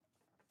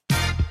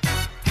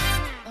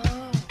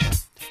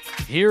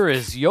Here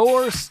is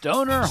your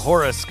Stoner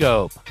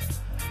Horoscope.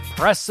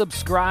 Press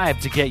subscribe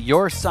to get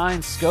your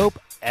sign scope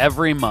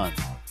every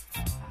month.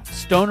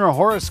 Stoner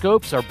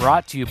Horoscopes are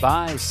brought to you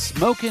by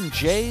Smokin'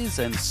 Jays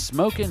and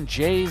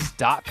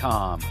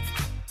SmokinJays.com.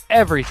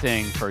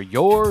 Everything for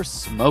your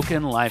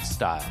smokin'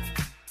 lifestyle.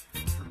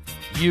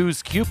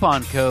 Use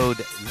coupon code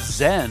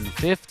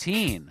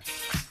ZEN15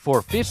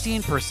 for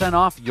 15%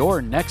 off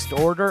your next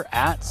order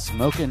at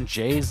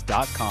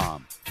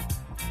SmokinJays.com.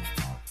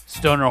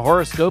 Stoner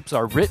Horoscopes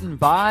are written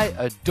by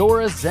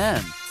Adora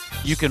Zen.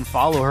 You can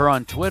follow her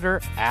on Twitter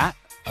at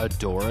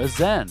Adora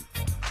Zen.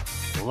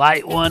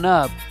 Light one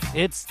up.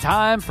 It's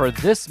time for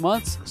this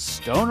month's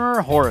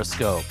Stoner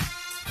Horoscope.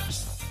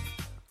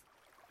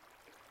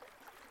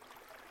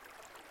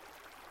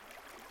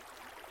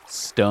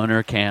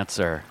 Stoner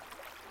Cancer.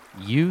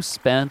 You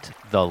spent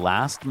the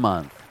last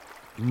month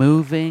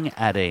moving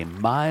at a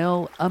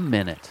mile a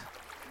minute,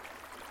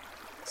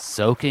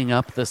 soaking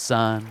up the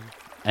sun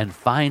and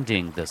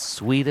finding the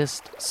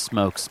sweetest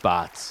smoke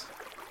spots.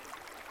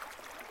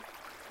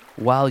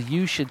 While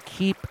you should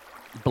keep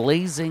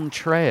blazing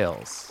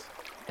trails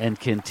and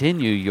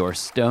continue your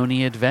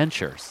stony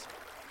adventures,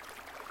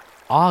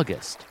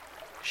 August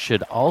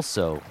should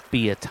also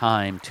be a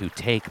time to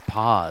take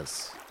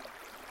pause.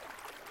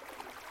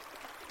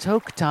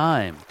 Take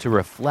time to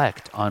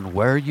reflect on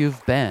where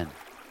you've been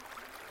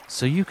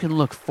so you can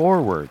look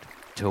forward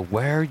to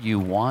where you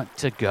want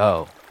to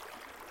go.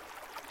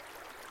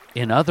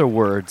 In other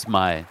words,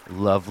 my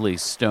lovely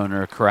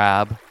stoner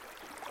crab,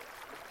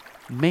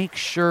 make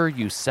sure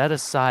you set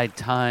aside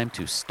time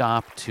to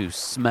stop to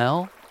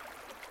smell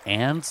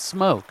and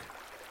smoke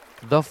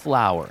the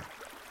flower.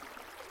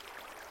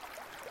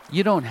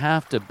 You don't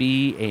have to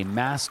be a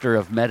master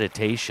of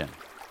meditation.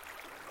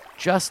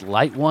 Just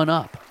light one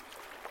up,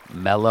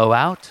 mellow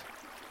out,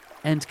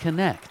 and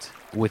connect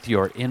with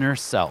your inner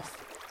self.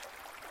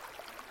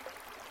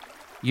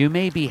 You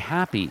may be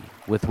happy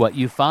with what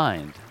you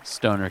find,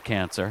 Stoner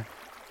Cancer,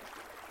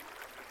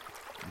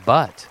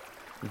 but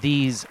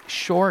these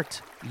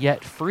short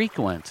yet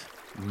frequent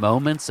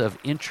moments of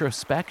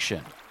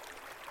introspection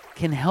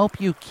can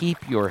help you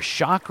keep your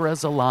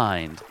chakras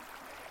aligned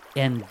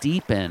and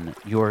deepen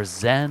your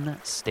Zen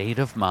state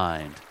of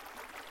mind.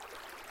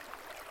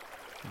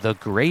 The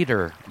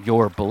greater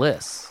your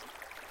bliss,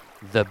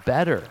 the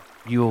better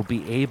you will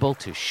be able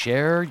to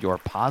share your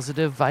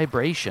positive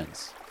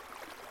vibrations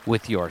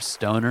with your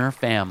stoner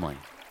family.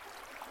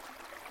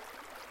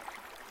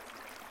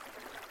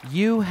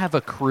 You have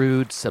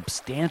accrued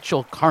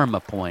substantial karma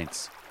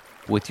points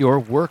with your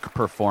work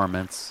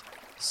performance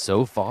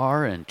so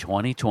far in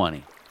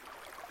 2020.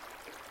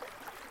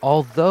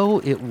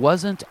 Although it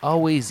wasn't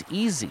always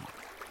easy,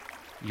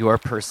 your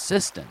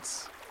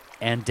persistence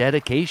and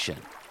dedication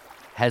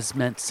has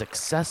meant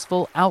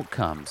successful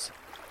outcomes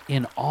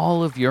in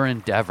all of your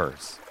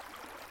endeavors.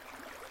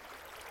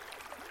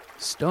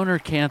 Stoner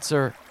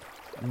Cancer,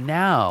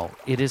 now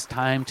it is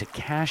time to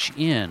cash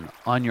in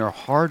on your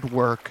hard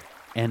work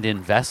and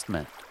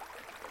investment.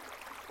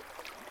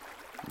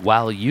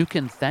 While you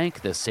can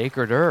thank the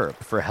sacred herb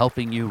for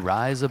helping you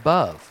rise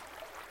above,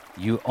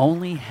 you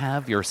only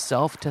have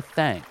yourself to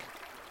thank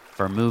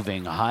for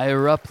moving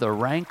higher up the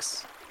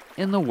ranks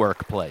in the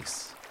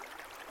workplace.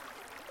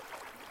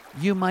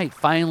 You might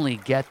finally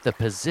get the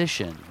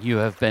position you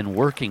have been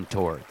working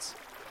towards,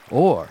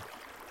 or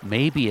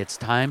maybe it's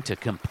time to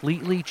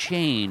completely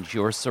change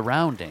your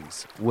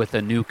surroundings with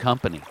a new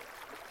company.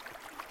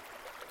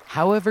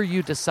 However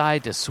you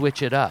decide to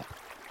switch it up,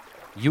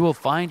 you will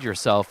find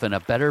yourself in a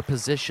better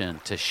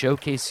position to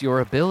showcase your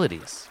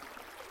abilities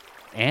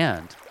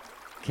and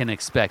can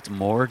expect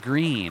more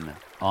green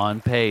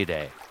on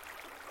payday.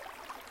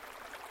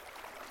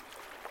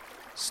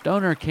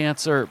 Stoner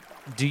Cancer,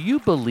 do you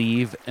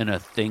believe in a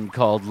thing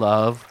called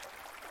love?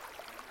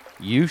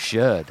 You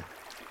should.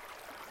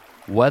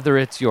 Whether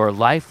it's your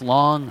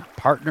lifelong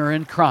partner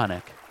in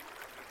chronic,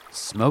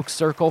 smoke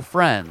circle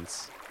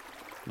friends,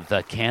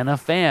 the Canna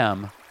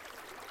fam,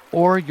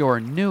 or your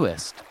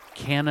newest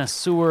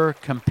connoisseur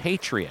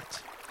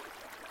compatriot,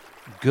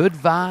 good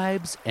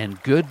vibes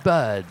and good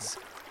buds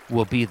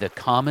will be the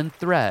common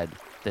thread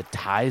that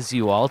ties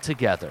you all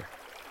together.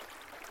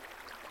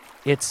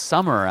 It's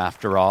summer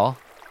after all.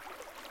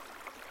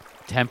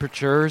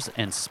 Temperatures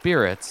and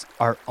spirits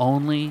are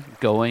only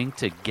going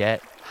to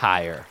get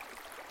higher.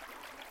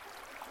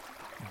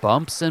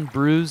 Bumps and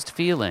bruised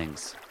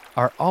feelings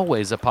are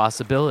always a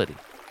possibility,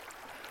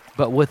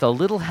 but with a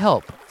little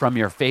help from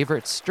your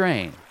favorite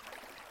strain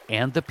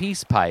and the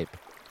peace pipe,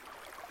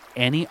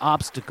 any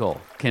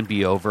obstacle can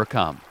be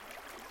overcome.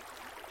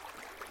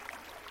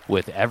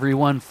 With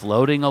everyone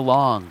floating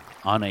along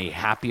on a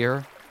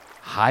happier,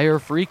 higher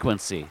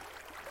frequency,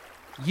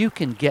 you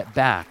can get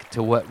back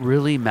to what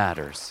really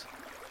matters.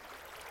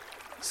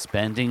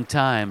 Spending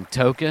time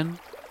token,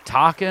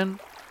 talking,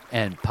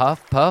 and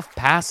puff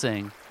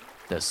passing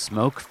the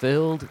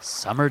smoke-filled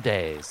summer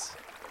days.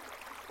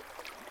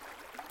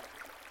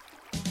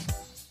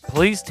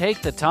 Please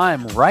take the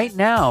time right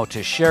now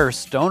to share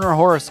stoner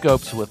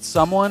horoscopes with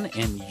someone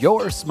in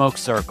your smoke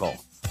circle.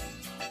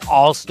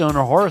 All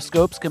Stoner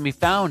horoscopes can be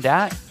found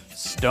at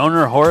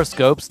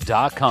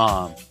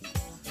stonerhoroscopes.com.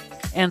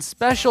 And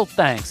special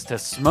thanks to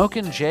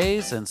Smokin'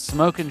 Jays and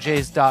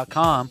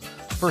smokinjays.com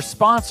for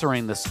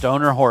sponsoring the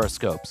Stoner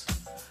horoscopes.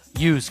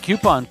 Use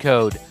coupon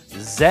code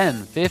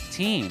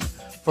ZEN15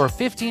 for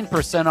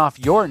 15% off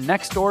your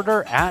next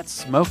order at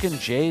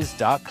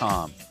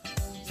smokinjays.com.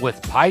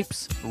 With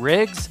pipes,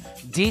 rigs,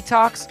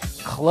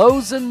 detox,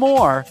 clothes, and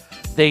more,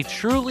 they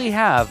truly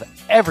have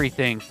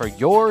everything for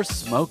your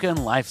smoking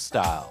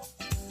lifestyle.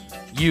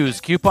 Use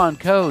coupon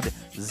code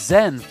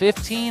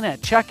ZEN15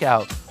 at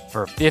checkout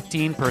for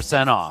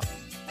 15% off.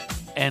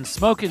 And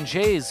Smokin'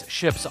 Jays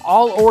ships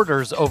all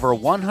orders over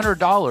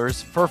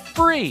 $100 for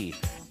free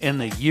in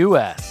the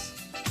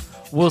U.S.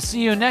 We'll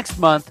see you next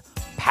month,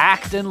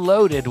 packed and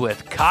loaded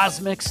with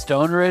cosmic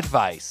stoner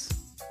advice.